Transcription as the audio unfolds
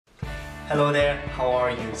Hello there, how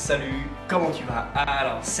are you? Salut, comment tu vas?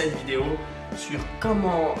 Alors, cette vidéo sur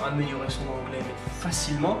comment améliorer son anglais mais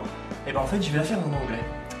facilement, et ben en fait je vais la faire en anglais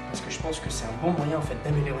parce que je pense que c'est un bon moyen en fait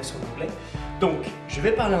d'améliorer son anglais. Donc, je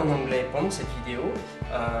vais parler en anglais pendant cette vidéo.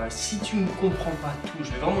 Si tu ne comprends pas tout,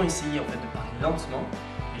 je vais vraiment essayer en fait de parler lentement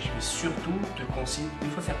et je vais surtout te conseiller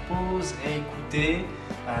une fois faire pause, réécouter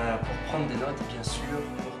pour prendre des notes et bien sûr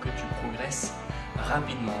pour que tu progresses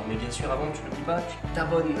rapidement. Mais bien sûr, avant, tu n'oublies pas, tu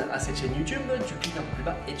t'abonnes à cette chaîne YouTube, tu cliques un peu plus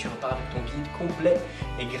bas et tu repars avec ton guide complet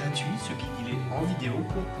et gratuit. Ce guide, il est en vidéo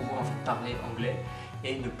pour pouvoir en fait parler anglais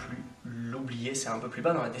et ne plus l'oublier. C'est un peu plus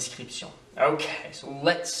bas dans la description. Ok, so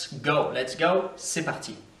let's go, c'est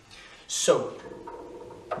parti. So,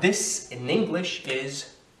 this in English is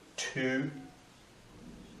to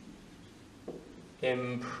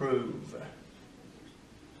improve.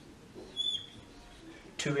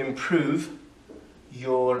 To improve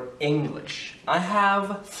your English. I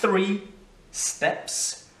have 3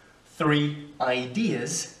 steps, 3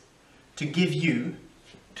 ideas to give you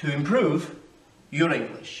to improve your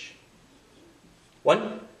English.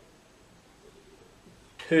 1,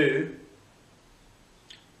 2,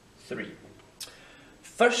 3.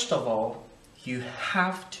 First of all, you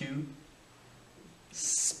have to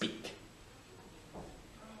speak.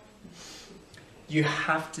 You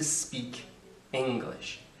have to speak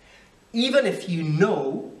English. Even if you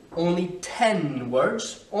know only 10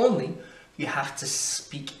 words, you have to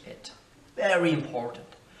speak it. Very important.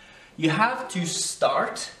 You have to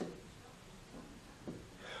start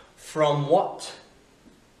from what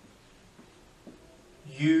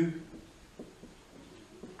you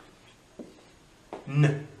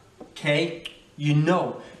know. Okay? You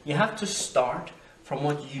know. You have to start from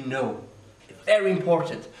what you know. Very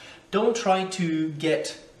important. Don't try to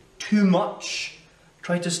get too much.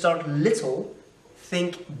 Try to start little,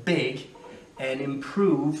 think big, and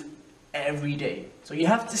improve every day. So you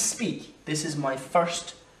have to speak. This is my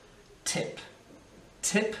first tip.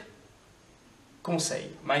 Conseil.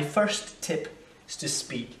 My first tip is to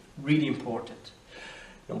speak. Really important.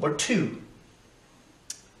 Number 2.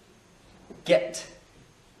 Get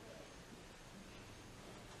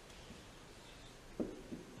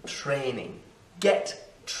training. Get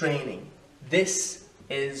training. This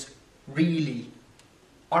is really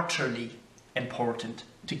utterly important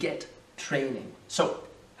to get training. So,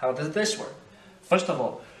 how does this work? First of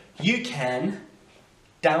all, you can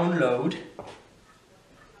download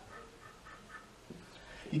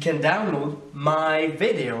my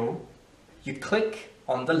video. You click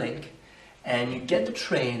on the link and you get the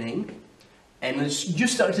training and you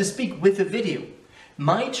start to speak with the video.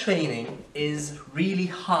 My training is really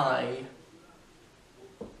high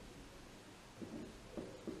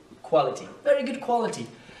quality, very good quality.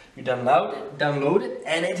 You download it,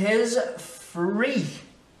 and it is free.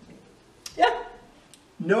 Yeah,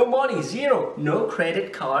 no money, zero, no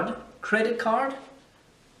credit card. Credit card?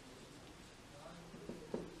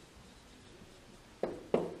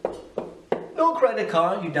 No credit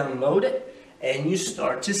card, you download it, and you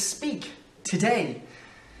start to speak today.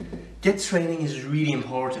 Get training is really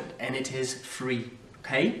important, and it is free,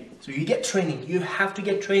 okay? So you get training, you have to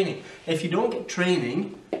get training. If you don't get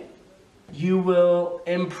training, you will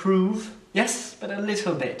improve, yes, but a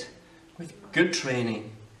little bit. With good training,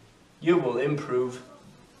 you will improve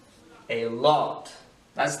a lot.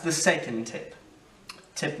 That's the second tip.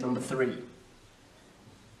 Tip number 3.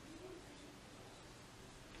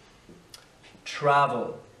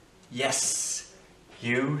 Travel. Yes,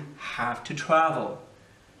 you have to travel.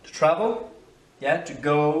 To travel, yeah, to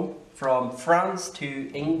go from France to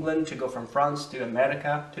England, to go from France to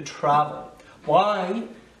America, to travel. Why?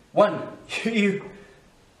 1, you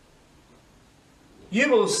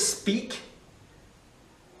will speak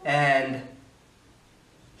and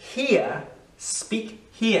speak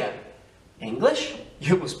here English.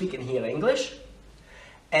 You will speak and hear English,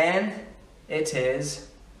 and it is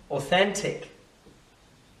authentic.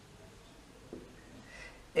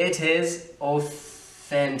 It is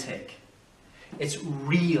authentic. It's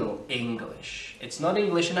real English. It's not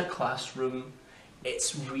English in a classroom.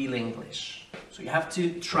 It's real English. So you have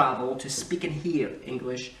to travel to speak and hear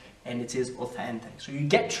English, and it is authentic. So you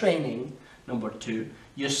get training, number 2.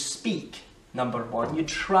 You speak, number 1. You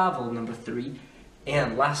travel, number 3.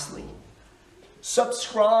 And lastly,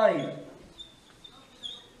 subscribe.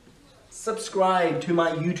 Subscribe to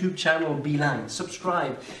my YouTube channel, be-lingue.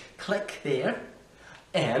 Subscribe. Click there,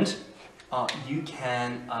 and you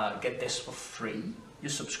can get this for free. You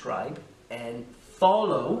subscribe and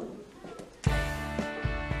follow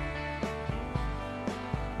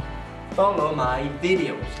my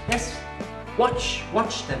videos. Yes,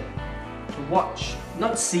 watch them. to watch,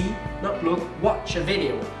 not see, not look, watch a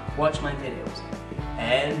video, watch my videos,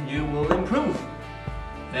 and you will improve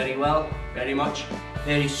very well, very much,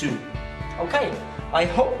 very soon. Okay, I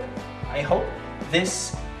hope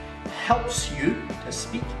this helps you to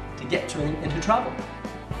speak, to get to and to travel.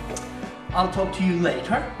 I'll talk to you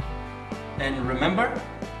later, and remember,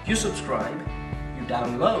 you subscribe, you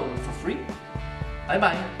download for free. Bye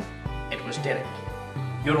bye. It was Derek,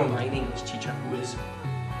 your online English teacher who is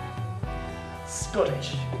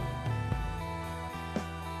Scottish.